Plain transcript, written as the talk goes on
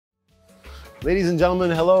Ladies and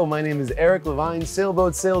gentlemen, hello. My name is Eric Levine,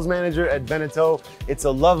 Sailboat Sales Manager at Beneteau. It's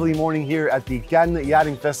a lovely morning here at the Cannes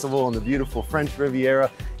Yachting Festival on the beautiful French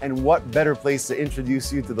Riviera. And what better place to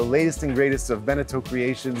introduce you to the latest and greatest of Beneteau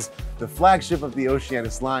creations, the flagship of the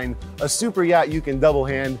Oceanis line, a super yacht you can double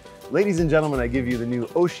hand. Ladies and gentlemen, I give you the new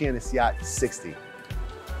Oceanis Yacht 60.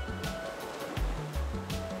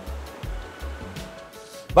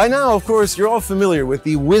 By now, of course, you're all familiar with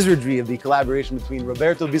the wizardry of the collaboration between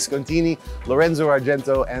Roberto Viscontini, Lorenzo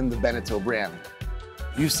Argento, and the Beneteau brand.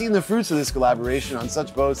 You've seen the fruits of this collaboration on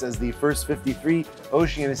such boats as the first 53,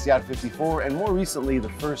 Oceanis Yacht 54, and more recently, the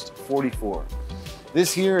first 44.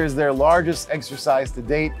 This here is their largest exercise to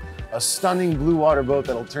date, a stunning blue water boat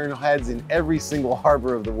that'll turn heads in every single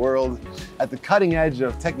harbor of the world at the cutting edge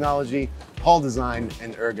of technology, hull design,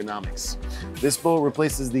 and ergonomics. This boat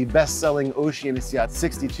replaces the best-selling Oceanis Yacht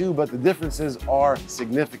 62, but the differences are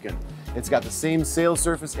significant. It's got the same sail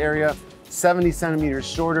surface area, 70 centimeters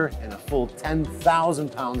shorter, and a full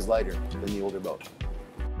 10,000 pounds lighter than the older boat.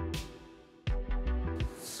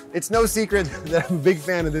 It's no secret that I'm a big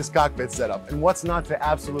fan of this cockpit setup, and what's not to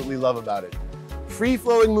absolutely love about it?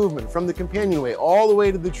 Free-flowing movement from the companionway all the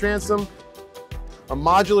way to the transom, a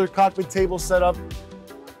modular cockpit table setup,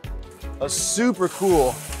 a super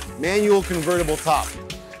cool manual convertible top.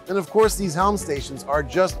 And of course, these helm stations are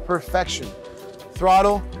just perfection.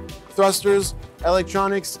 Throttle, thrusters,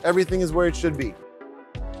 electronics, everything is where it should be.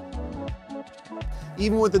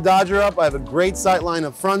 Even with the Dodger up, I have a great sight line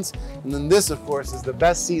up front. And then this, of course, is the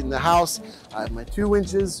best seat in the house. I have my 2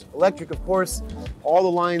 winches, electric, of course. All the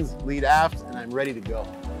lines lead aft, and I'm ready to go.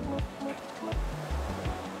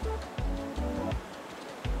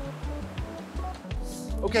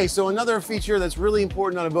 Okay, so another feature that's really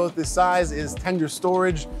important on a boat this size is tender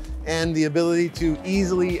storage and the ability to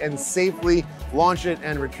easily and safely launch it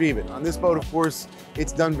and retrieve it. On this boat, of course,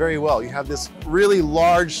 it's done very well. You have this really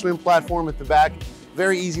large swim platform at the back,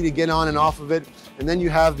 very easy to get on and off of it. And then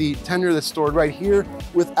you have the tender that's stored right here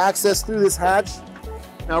with access through this hatch.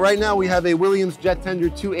 Now, right now we have a Williams Jet Tender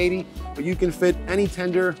 280, but you can fit any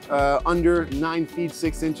tender under 9 feet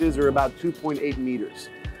 6 inches or about 2.8 meters.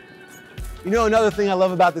 You know, another thing I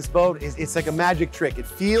love about this boat is it's like a magic trick. It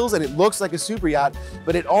feels and it looks like a super yacht,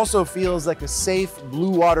 but it also feels like a safe blue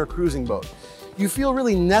water cruising boat. You feel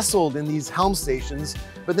really nestled in these helm stations,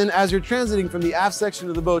 but then as you're transiting from the aft section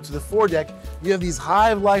of the boat to the foredeck, you have these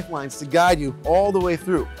high lifelines to guide you all the way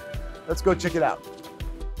through. Let's go check it out.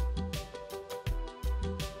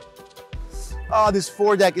 Oh, this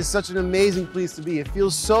foredeck is such an amazing place to be. It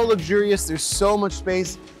feels so luxurious. There's so much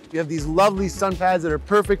space. You have these lovely sun pads that are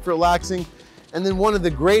perfect for relaxing. And then one of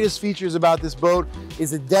the greatest features about this boat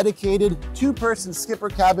is a dedicated 2-person skipper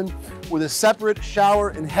cabin with a separate shower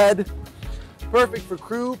and head. Perfect for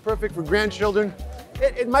crew, perfect for grandchildren.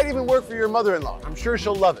 It might even work for your mother-in-law. I'm sure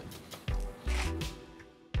she'll love it.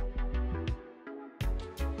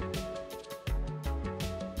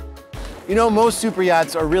 You know, most super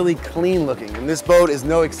yachts are really clean looking, and this boat is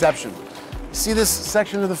no exception. You see this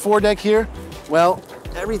section of the foredeck here? Well,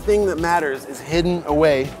 everything that matters is hidden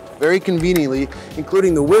away very conveniently,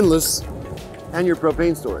 including the windlass and your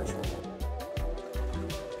propane storage.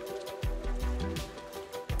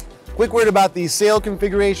 Quick word about the sail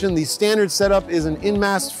configuration. The standard setup is an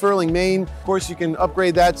in-mast furling main. Of course, you can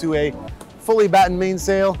upgrade that to a fully battened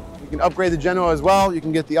mainsail. You can upgrade the Genoa as well. You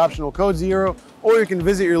can get the optional Code Zero, or you can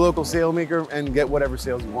visit your local sail maker and get whatever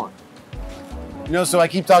sails you want. You know, so I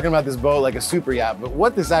keep talking about this boat like a super yacht, but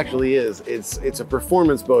what this actually is, it's a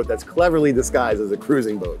performance boat that's cleverly disguised as a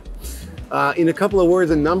cruising boat. In a couple of words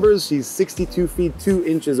and numbers, she's 62 feet 2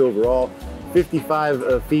 inches overall,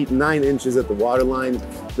 55 feet 9 inches at the waterline.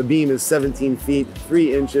 The beam is 17 feet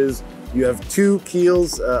 3 inches. You have 2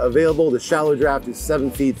 keels available. The shallow draft is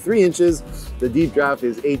 7 feet 3 inches. The deep draft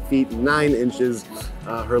is 8 feet 9 inches.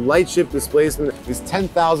 Her light ship displacement is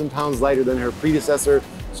 10,000 pounds lighter than her predecessor.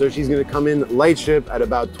 So she's gonna come in light ship at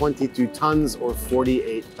about 22 tons or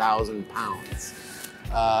 48,000 pounds.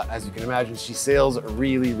 As you can imagine, she sails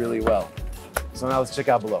really, really well. So now let's check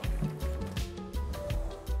out below.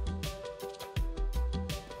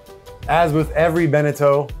 As with every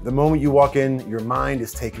Beneteau, the moment you walk in, your mind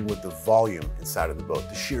is taken with the volume inside of the boat,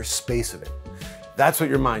 the sheer space of it. That's what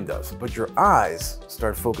your mind does, but your eyes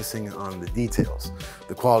start focusing on the details,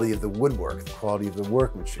 the quality of the woodwork, the quality of the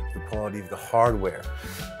workmanship, the quality of the hardware,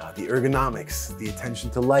 the ergonomics, the attention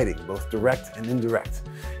to lighting, both direct and indirect.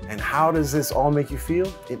 And how does this all make you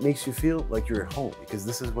feel? It makes you feel like you're at home, because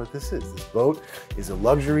this is what this is. This boat is a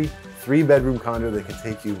luxury 3-bedroom condo that can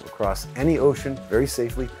take you across any ocean very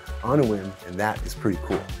safely on a whim, and that is pretty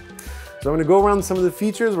cool. So I'm gonna go around some of the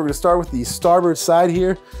features. We're gonna start with the starboard side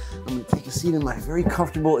here. I'm gonna take a seat in my very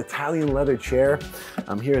comfortable Italian leather chair.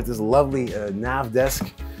 I'm here at this lovely nav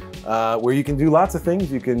desk where you can do lots of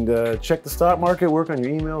things. You can check the stock market, work on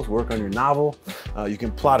your emails, work on your novel. You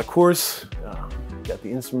can plot a course. Got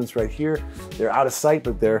the instruments right here. They're out of sight,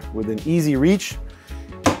 but they're within easy reach.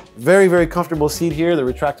 Very, very comfortable seat here. The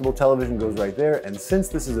retractable television goes right there. And since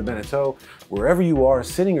this is a Beneteau, wherever you are,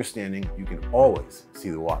 sitting or standing, you can always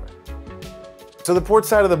see the water. So the port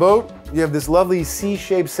side of the boat, you have this lovely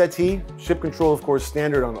C-shaped settee. Ship control, of course,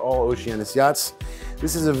 standard on all Oceanis yachts.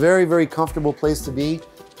 This is a very, very comfortable place to be.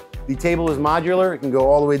 The table is modular. It can go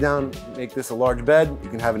all the way down, make this a large bed. You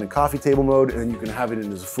can have it in coffee table mode, and then you can have it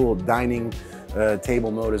in this full dining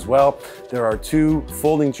table mode as well. There are two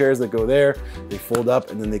folding chairs that go there. They fold up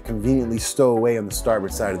and then they conveniently stow away on the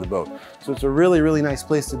starboard side of the boat. So it's a really, really nice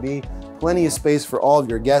place to be. Plenty of space for all of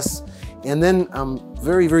your guests. And then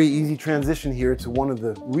very, very easy transition here to one of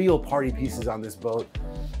the real party pieces on this boat,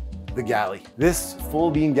 the galley. This full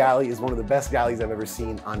beam galley is one of the best galleys I've ever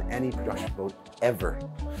seen on any production boat ever.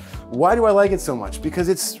 Why do I like it so much? Because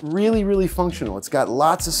it's really, really functional. It's got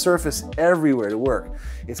lots of surface everywhere to work.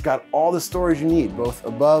 It's got all the storage you need, both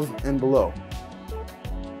above and below.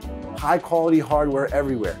 High quality hardware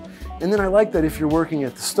everywhere. And then I like that if you're working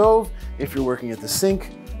at the stove, if you're working at the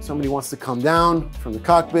sink, somebody wants to come down from the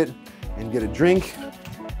cockpit and get a drink,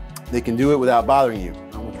 they can do it without bothering you.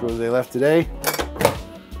 How much rosé left today?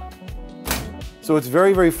 So it's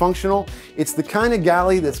very, very functional. It's the kind of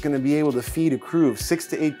galley that's going to be able to feed a crew of 6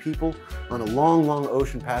 to 8 people on a long, long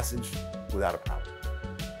ocean passage without a problem.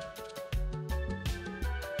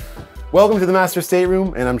 Welcome to the master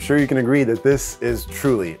stateroom, and I'm sure you can agree that this is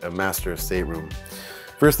truly a master stateroom.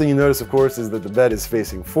 First thing you notice, of course, is that the bed is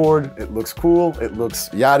facing forward. It looks cool, it looks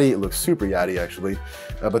yachty, it looks super yachty actually,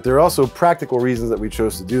 but there are also practical reasons that we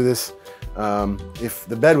chose to do this. If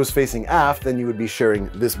the bed was facing aft, then you would be sharing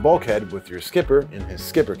this bulkhead with your skipper in his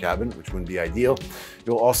skipper cabin, which wouldn't be ideal.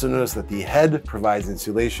 You'll also notice that the head provides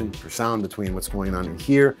insulation for sound between what's going on in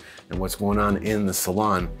here and what's going on in the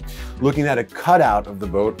salon. Looking at a cutout of the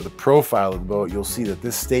boat, the profile of the boat, you'll see that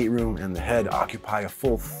this stateroom and the head occupy a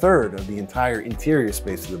full third of the entire interior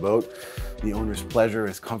space of the boat. The owner's pleasure,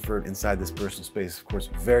 his comfort inside this personal space, of course,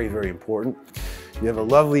 very, very important. You have a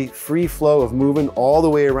lovely free flow of movement all the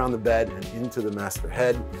way around the bed and into the master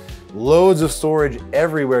head. Loads of storage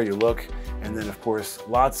everywhere you look. And then, of course,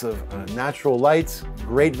 lots of natural lights,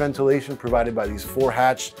 great ventilation provided by these 4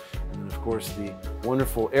 hatch. And then, of course, the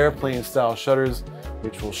wonderful airplane style shutters,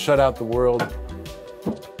 which will shut out the world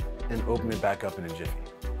and open it back up in a jiffy.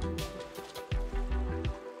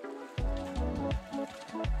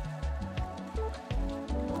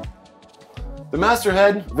 The master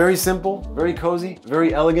head, very simple, very cozy,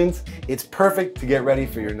 very elegant. It's perfect to get ready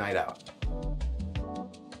for your night out.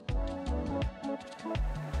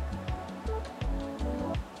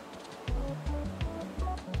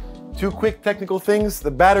 Two quick technical things. The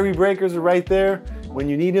battery breakers are right there. When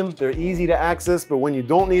you need them, they're easy to access, but when you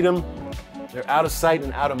don't need them, they're out of sight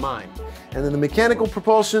and out of mind. And then the mechanical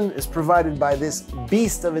propulsion is provided by this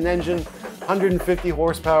beast of an engine, 150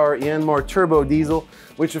 horsepower Yanmar turbo diesel,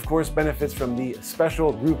 which of course benefits from the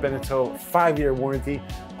special Group Beneteau 5-year warranty.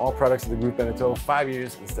 All products of the Group Beneteau, 5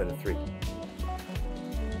 years instead of 3.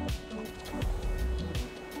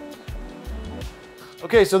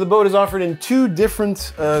 Okay, so the boat is offered in 2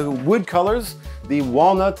 different wood colors. The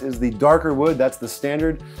walnut is the darker wood, that's the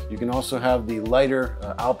standard. You can also have the lighter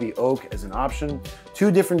Alpi oak as an option.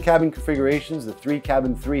 2 different cabin configurations, the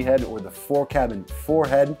 3-cabin 3-head or the 4-cabin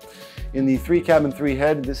 4-head. In the 3-cabin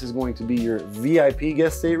 3-head, this is going to be your VIP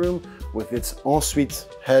guest stateroom with its ensuite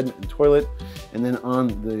head and toilet. And then on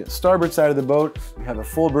the starboard side of the boat, we have a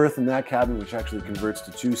full berth in that cabin, which actually converts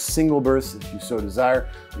to 2 single berths if you so desire.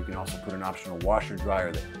 You can also put an optional washer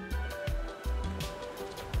dryer there.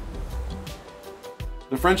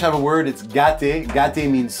 The French have a word, it's gâté.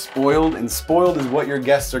 Gâté means spoiled, and spoiled is what your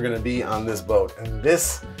guests are gonna be on this boat. And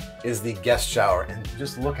this is the guest shower, and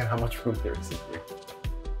just look at how much room there is in here.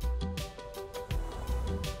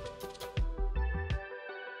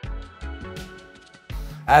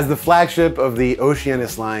 As the flagship of the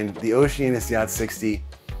Oceanis line, the Oceanis Yacht 60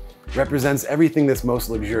 represents everything that's most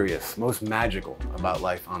luxurious, most magical about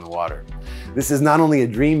life on the water. This is not only a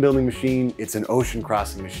dream building machine, it's an ocean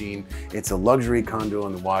crossing machine, it's a luxury condo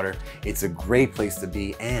on the water, it's a great place to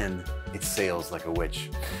be, and it sails like a witch.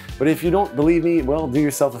 But if you don't believe me, well, do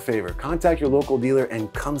yourself a favor. Contact your local dealer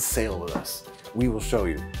and come sail with us. We will show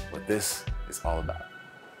you what this is all about.